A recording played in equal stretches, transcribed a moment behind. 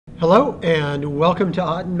Hello and welcome to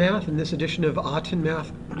Otten Math. In this edition of Otten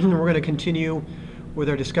Math, we're going to continue with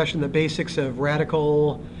our discussion of the basics of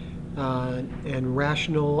radical and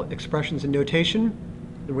rational expressions and notation.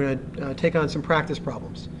 And we're going to take on some practice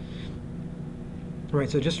problems. All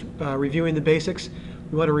right, so just reviewing the basics,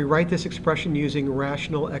 we want to rewrite this expression using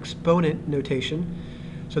rational exponent notation.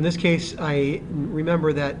 So in this case, I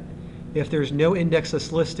remember that if there's no index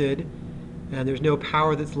that's listed, and there's no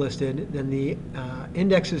power that's listed, then the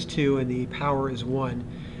index is 2 and the power is 1.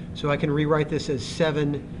 So I can rewrite this as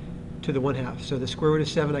 7 to the 1/2. So the square root of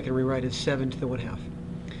 7 I can rewrite as 7 to the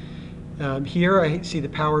 1/2. Here I see the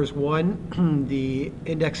power is 1, the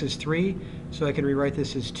index is 3, so I can rewrite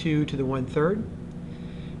this as 2 to the 1/3.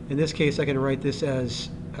 In this case I can write this as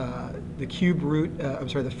the cube root,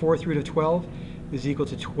 the fourth root of 12 is equal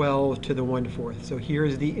to 12 to the 1/4. So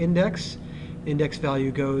here's the index. Index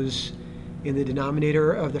value goes in the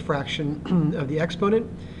denominator of the fraction of the exponent,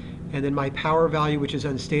 and then my power value, which is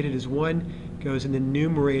unstated, is 1, goes in the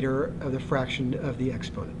numerator of the fraction of the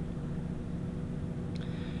exponent. All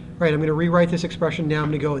right, I'm going to rewrite this expression now. I'm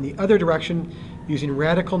going to go in the other direction using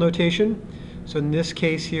radical notation. So in this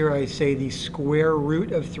case here, I say the square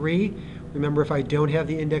root of 3. Remember, if I don't have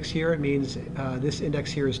the index here, it means this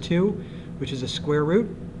index here is 2, which is a square root.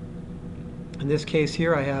 In this case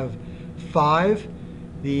here, I have 5.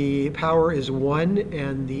 The power is 1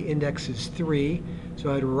 and the index is 3,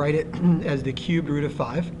 so I'd write it as the cubed root of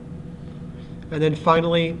 5. And then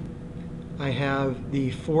finally, I have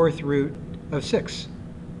the fourth root of 6.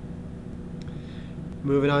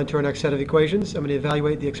 Moving on to our next set of equations, I'm going to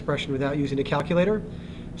evaluate the expression without using a calculator.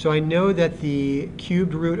 So I know that the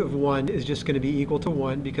cubed root of 1 is just going to be equal to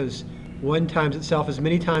 1, because 1 times itself as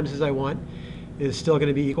many times as I want is still going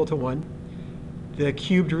to be equal to 1. The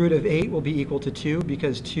cubed root of 8 will be equal to 2,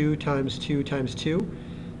 because 2 times 2 times 2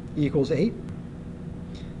 equals 8.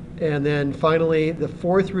 And then finally, the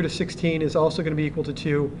fourth root of 16 is also going to be equal to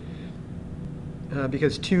 2,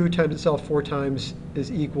 because 2 times itself 4 times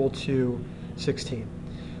is equal to 16.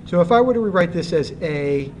 So if I were to rewrite this as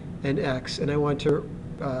a and x, and I want to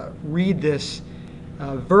read this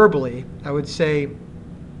verbally, I would say,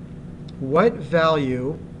 what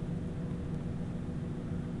value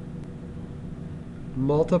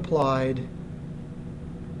multiplied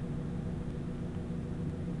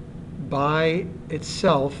by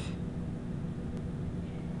itself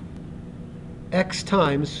x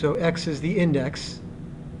times, so x is the index,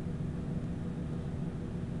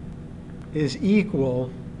 is equal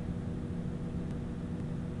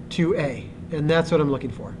to a. And that's what I'm looking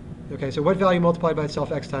for. Okay, so what value multiplied by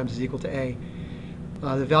itself x times is equal to a?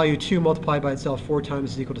 The value 2 multiplied by itself 4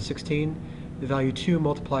 times is equal to 16. The value 2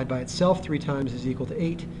 multiplied by itself 3 times is equal to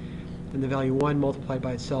 8. And the value 1 multiplied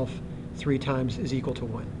by itself 3 times is equal to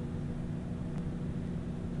 1.